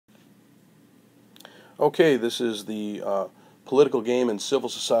Okay, this is the political game and civil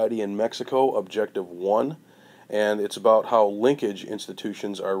society in Mexico, Objective 1, and it's about how linkage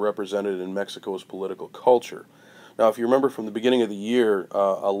institutions are represented in Mexico's political culture. Now, if you remember from the beginning of the year,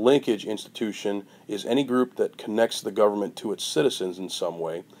 a linkage institution is any group that connects the government to its citizens in some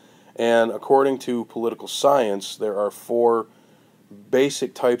way, and according to political science, there are four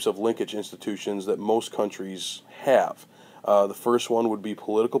basic types of linkage institutions that most countries have. The first one would be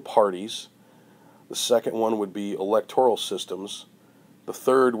political parties. The second one would be electoral systems. The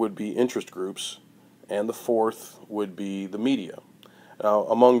third would be interest groups. And the fourth would be the media. Now,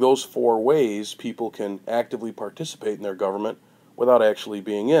 among those four ways, people can actively participate in their government without actually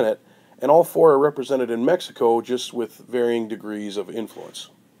being in it, and all four are represented in Mexico, just with varying degrees of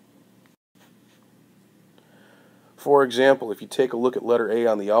influence. For example, if you take a look at letter A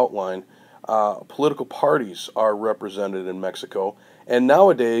on the outline, political parties are represented in Mexico, and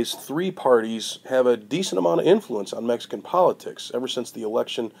nowadays 3 parties have a decent amount of influence on Mexican politics ever since the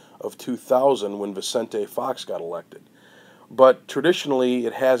election of 2000 when Vicente Fox got elected. But traditionally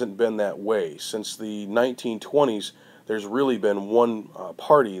it hasn't been that way. Since the 1920s, there's really been one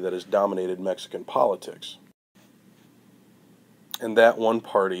party that has dominated Mexican politics. And that one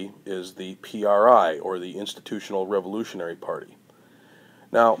party is the PRI, or the Institutional Revolutionary Party.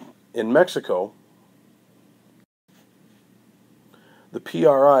 Now, in Mexico, the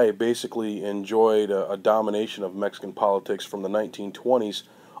PRI basically enjoyed a domination of Mexican politics from the 1920s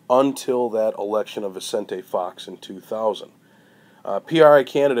until that election of Vicente Fox in 2000. PRI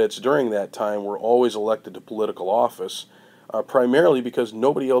candidates during that time were always elected to political office, primarily because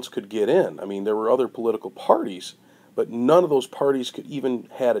nobody else could get in. I mean, there were other political parties, but none of those parties could even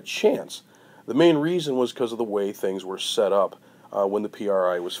had a chance. The main reason was because of the way things were set up when the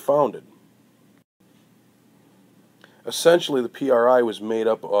PRI was founded. Essentially, the PRI was made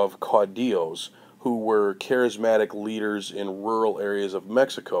up of caudillos, who were charismatic leaders in rural areas of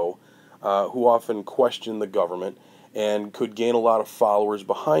Mexico, who often questioned the government and could gain a lot of followers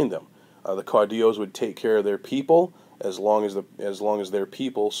behind them. The caudillos would take care of their people as long as their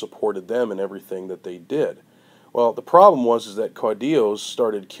people supported them in everything that they did. Well, the problem was that caudillos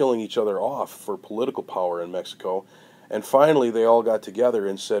started killing each other off for political power in Mexico, and finally they all got together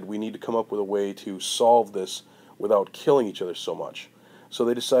and said, we need to come up with a way to solve this without killing each other so much. So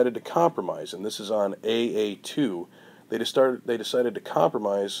they decided to compromise, and this is on AA2. They decided to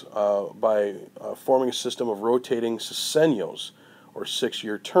compromise by forming a system of rotating sesenios, or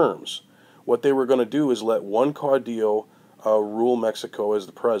 6-year terms. What they were going to do is let one caudillo rule Mexico as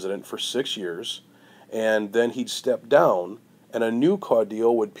the president for 6 years, and then he'd step down, and a new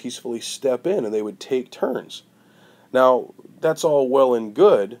caudillo would peacefully step in, and they would take turns. Now, that's all well and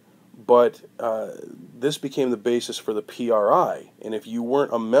good, but this became the basis for the PRI, and if you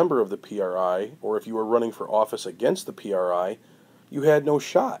weren't a member of the PRI, or if you were running for office against the PRI, you had no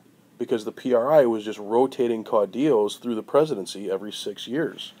shot, because the PRI was just rotating caudillos through the presidency every 6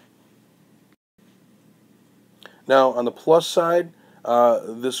 years. Now, on the plus side,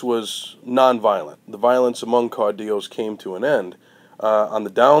 this was nonviolent. The violence among caudillos came to an end. On the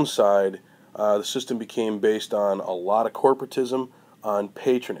downside, the system became based on a lot of corporatism, on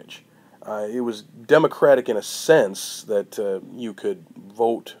patronage. It was democratic in a sense that you could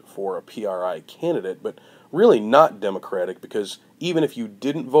vote for a PRI candidate, but really not democratic, because even if you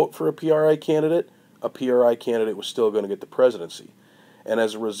didn't vote for a PRI candidate was still going to get the presidency. And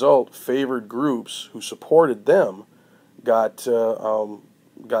as a result, favored groups who supported them got the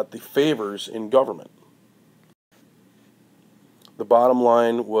favors in government. The bottom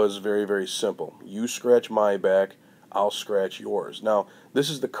line was very, very simple. You scratch my back, I'll scratch yours. Now, this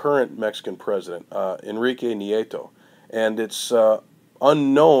is the current Mexican president, Enrique Nieto, and it's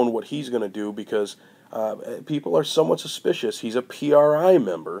unknown what he's going to do, because people are somewhat suspicious. He's a PRI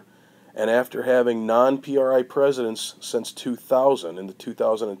member, and after having non-PRI presidents since 2000, in the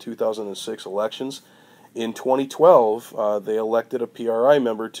 2000 and 2006 elections, in 2012 they elected a PRI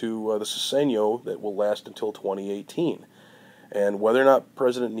member to the Sesenio that will last until 2018. And whether or not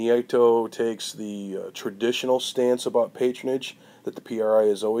President Nieto takes the traditional stance about patronage that the PRI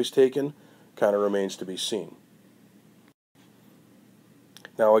has always taken kind of remains to be seen.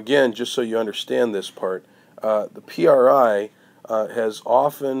 Now again, just so you understand this part, the PRI has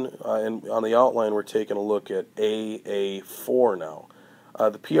often, and on the outline we're taking a look at AA4 now.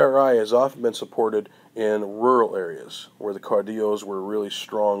 The PRI has often been supported in rural areas where the caudillos were really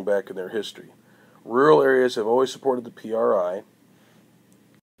strong back in their history. Rural areas have always supported the PRI,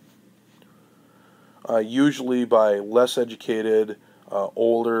 usually by less educated,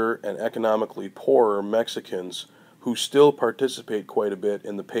 older, and economically poorer Mexicans who still participate quite a bit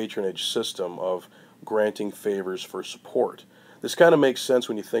in the patronage system of granting favors for support. This kind of makes sense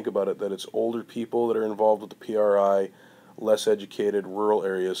when you think about it, that it's older people that are involved with the PRI, less educated, rural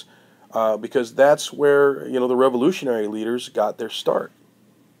areas, because that's where, the revolutionary leaders got their start.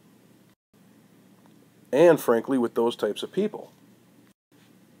 And frankly, with those types of people.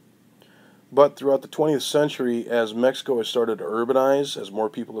 But throughout the 20th century, as Mexico has started to urbanize, as more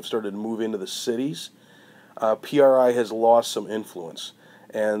people have started to move into the cities, PRI has lost some influence.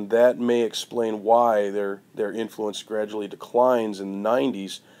 And that may explain why their influence gradually declines in the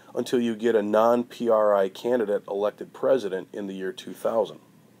 90s until you get a non-PRI candidate elected president in the year 2000.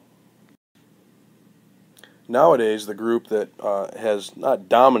 Nowadays, the group that has not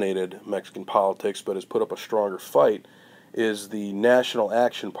dominated Mexican politics but has put up a stronger fight is the National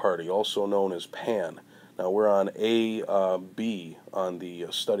Action Party, also known as PAN. Now, we're on A-B on the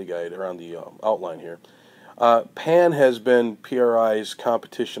study guide, or on the outline here. PAN has been PRI's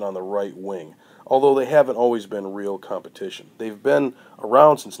competition on the right wing, although they haven't always been real competition. They've been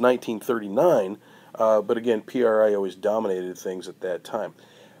around since 1939, but again, PRI always dominated things at that time.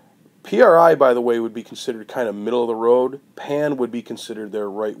 PRI, by the way, would be considered kind of middle of the road. PAN would be considered their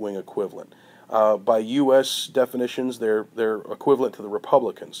right-wing equivalent. By U.S. definitions, they're equivalent to the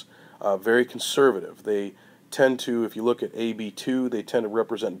Republicans. Very conservative. They tend to, if you look at AB2, they tend to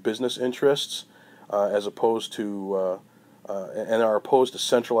represent business interests as opposed to, and are opposed to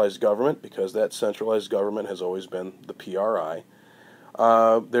centralized government, because that centralized government has always been the PRI.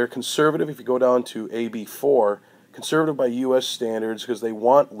 They're conservative if you go down to AB4, conservative by U.S. standards because they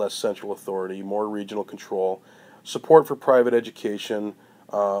want less central authority, more regional control, support for private education,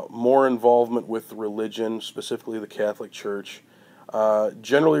 more involvement with religion, specifically the Catholic Church,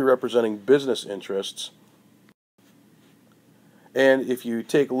 generally representing business interests. And if you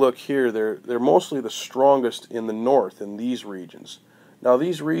take a look here, they're mostly the strongest in the north in these regions. Now,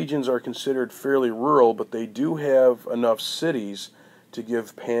 these regions are considered fairly rural, but they do have enough cities to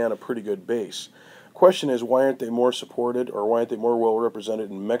give PAN a pretty good base. Question is, why aren't they more supported, or why aren't they more well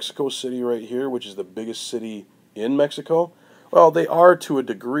represented in Mexico City right here, which is the biggest city in Mexico? Well, they are to a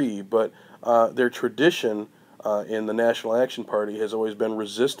degree, but their tradition in the National Action Party has always been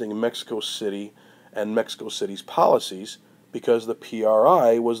resisting Mexico City and Mexico City's policies, because the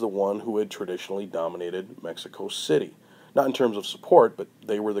PRI was the one who had traditionally dominated Mexico City. Not in terms of support, but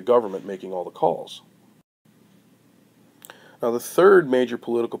they were the government making all the calls. Now, the third major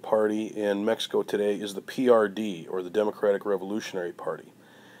political party in Mexico today is the PRD, or the Democratic Revolutionary Party.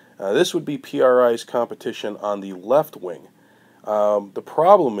 This would be PRI's competition on the left wing. The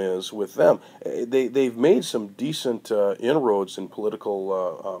problem is with them, they've made some decent inroads in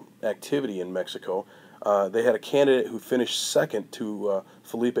political activity in Mexico. They had a candidate who finished second to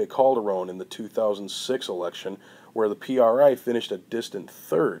Felipe Calderon in the 2006 election, where the PRI finished a distant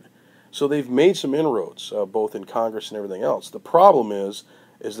third. So they've made some inroads, both in Congress and everything else. The problem is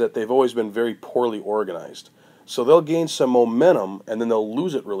that they've always been very poorly organized. So they'll gain some momentum, and then they'll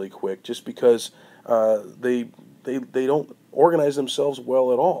lose it really quick, just because they don't organize themselves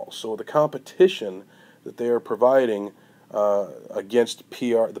well at all. So the competition that they are providing against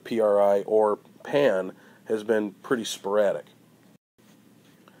the PRI or PAN has been pretty sporadic.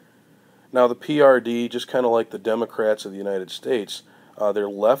 Now, the PRD, just kind of like the Democrats of the United States, they're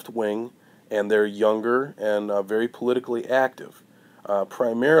left-wing, and they're younger and very politically active.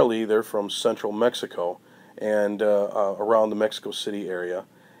 Primarily, they're from central Mexico and around the Mexico City area.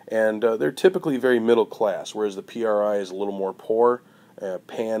 And they're typically very middle class, whereas the PRI is a little more poor.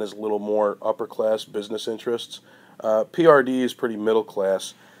 PAN is a little more upper class business interests. PRD is pretty middle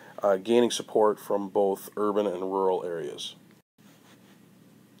class, gaining support from both urban and rural areas.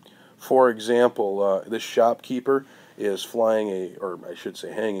 For example, this shopkeeper is flying or I should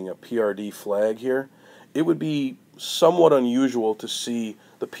say hanging a PRD flag here. It would be somewhat unusual to see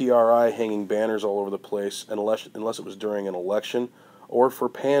the PRI hanging banners all over the place unless it was during an election, or for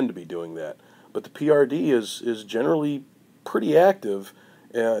PAN to be doing that. But the PRD is generally pretty active,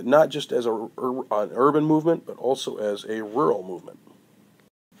 not just as an urban movement, but also as a rural movement.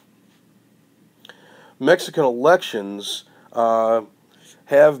 Mexican elections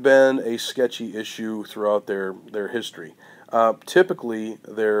have been a sketchy issue throughout their history. Typically,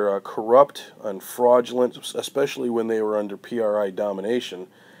 they're corrupt and fraudulent, especially when they were under PRI domination,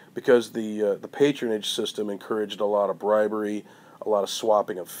 because the patronage system encouraged a lot of bribery, a lot of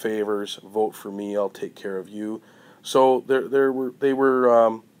swapping of favors. Vote for me, I'll take care of you. So they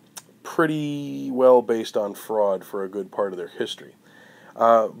were pretty well based on fraud for a good part of their history.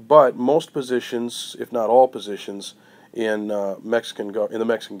 But most positions, if not all positions, in the Mexican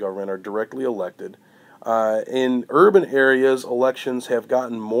government are directly elected. In urban areas, elections have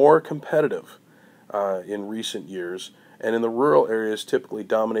gotten more competitive. in recent years. And in the rural areas typically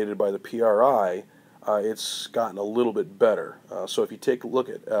dominated by the PRI, it's gotten a little bit better. So if you take a look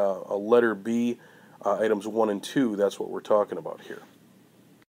at a letter B, items 1 and 2, that's what we're talking about here.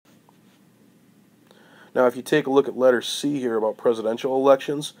 Now if you take a look at letter C here about presidential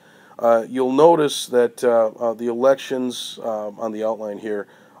elections, you'll notice that the elections on the outline here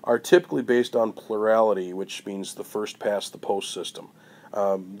are typically based on plurality, which means the first past the post system.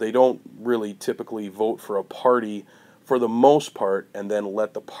 They don't really typically vote for a party for the most part and then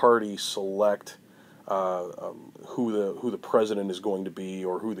let the party select who the president is going to be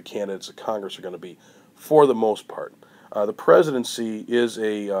or who the candidates of Congress are going to be for the most part. The presidency is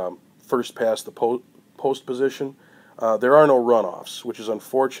a first past the post position. There are no runoffs, which is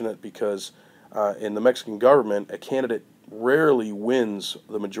unfortunate because in the Mexican government, a candidate rarely wins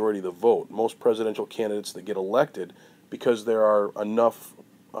the majority of the vote. Most presidential candidates that get elected, because there are enough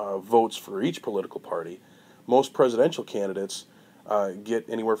votes for each political party, most presidential candidates get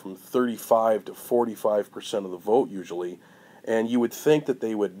anywhere from 35 to 45% of the vote usually, and you would think that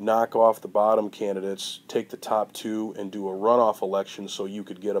they would knock off the bottom candidates, take the top two, and do a runoff election so you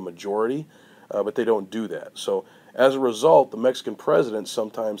could get a majority, but they don't do that. So as a result, the Mexican president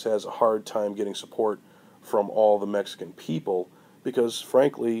sometimes has a hard time getting support from all the Mexican people because,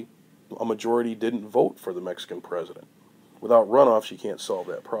 frankly, a majority didn't vote for the Mexican president. Without runoffs, you can't solve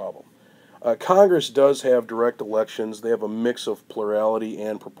that problem. Congress does have direct elections. They have a mix of plurality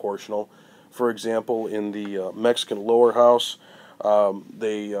and proportional. For example, in the Mexican lower house,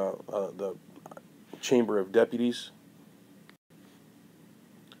 the Chamber of Deputies,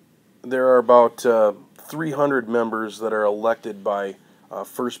 there are about 300 members that are elected by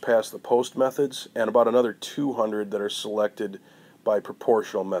first past the post methods, and about another 200 that are selected by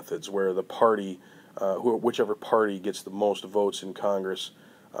proportional methods, where the party, whichever party gets the most votes in Congress,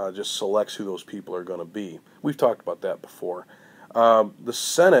 just selects who those people are going to be. We've talked about that before. The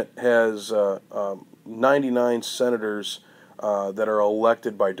Senate has 99 senators that are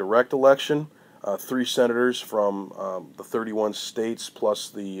elected by direct election, 3 senators from the 31 states plus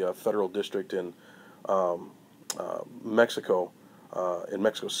the federal district in Mexico. In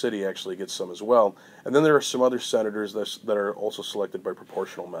Mexico City actually gets some as well. And then there are some other senators that are also selected by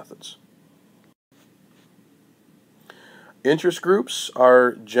proportional methods. Interest groups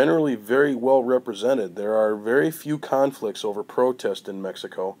are generally very well represented. There are very few conflicts over protest in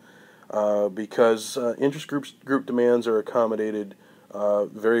Mexico because interest group demands are accommodated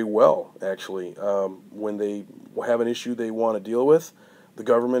very well, actually. When they have an issue they want to deal with, the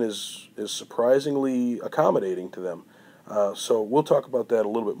government is surprisingly accommodating to them. So we'll talk about that a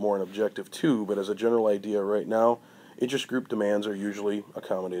little bit more in Objective 2, but as a general idea right now, interest group demands are usually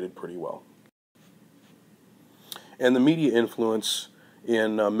accommodated pretty well. And the media influence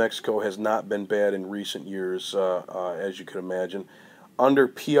in Mexico has not been bad in recent years, as you could imagine. Under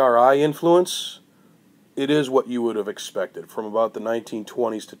PRI influence, it is what you would have expected. From about the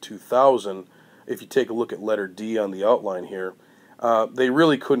 1920s to 2000, if you take a look at letter D on the outline here, they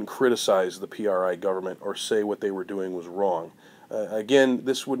really couldn't criticize the PRI government or say what they were doing was wrong. Again,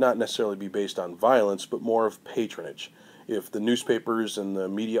 this would not necessarily be based on violence, but more of patronage. If the newspapers and the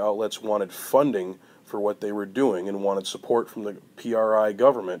media outlets wanted funding for what they were doing and wanted support from the PRI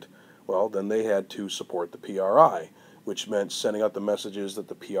government, well, then they had to support the PRI, which meant sending out the messages that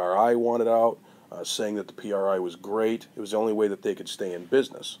the PRI wanted out, saying that the PRI was great. It was the only way that they could stay in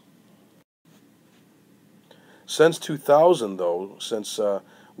business. Since 2000, though, since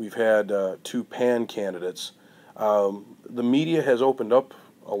we've had 2 PAN candidates, the media has opened up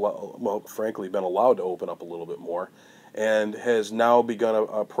a lot, well, frankly, been allowed to open up a little bit more, and has now begun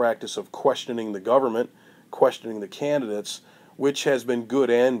a practice of questioning the government, questioning the candidates, which has been good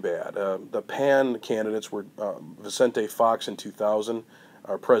and bad. The PAN candidates were Vicente Fox in 2000,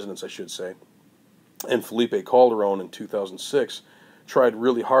 or presidents I should say, and Felipe Calderon in 2006, tried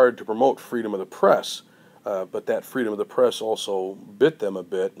really hard to promote freedom of the press, but that freedom of the press also bit them a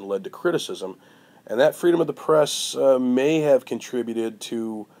bit and led to criticism. And that freedom of the press may have contributed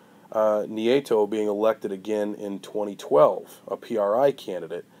to Nieto being elected again in 2012, a PRI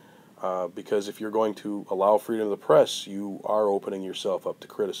candidate, because if you're going to allow freedom of the press, you are opening yourself up to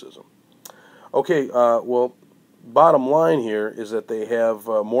criticism. Okay, well, bottom line here is that they have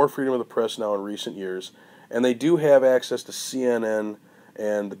more freedom of the press now in recent years, and they do have access to CNN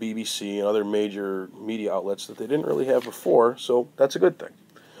and the BBC and other major media outlets that they didn't really have before, so that's a good thing.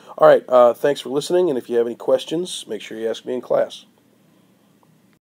 All right, thanks for listening, and if you have any questions, make sure you ask me in class.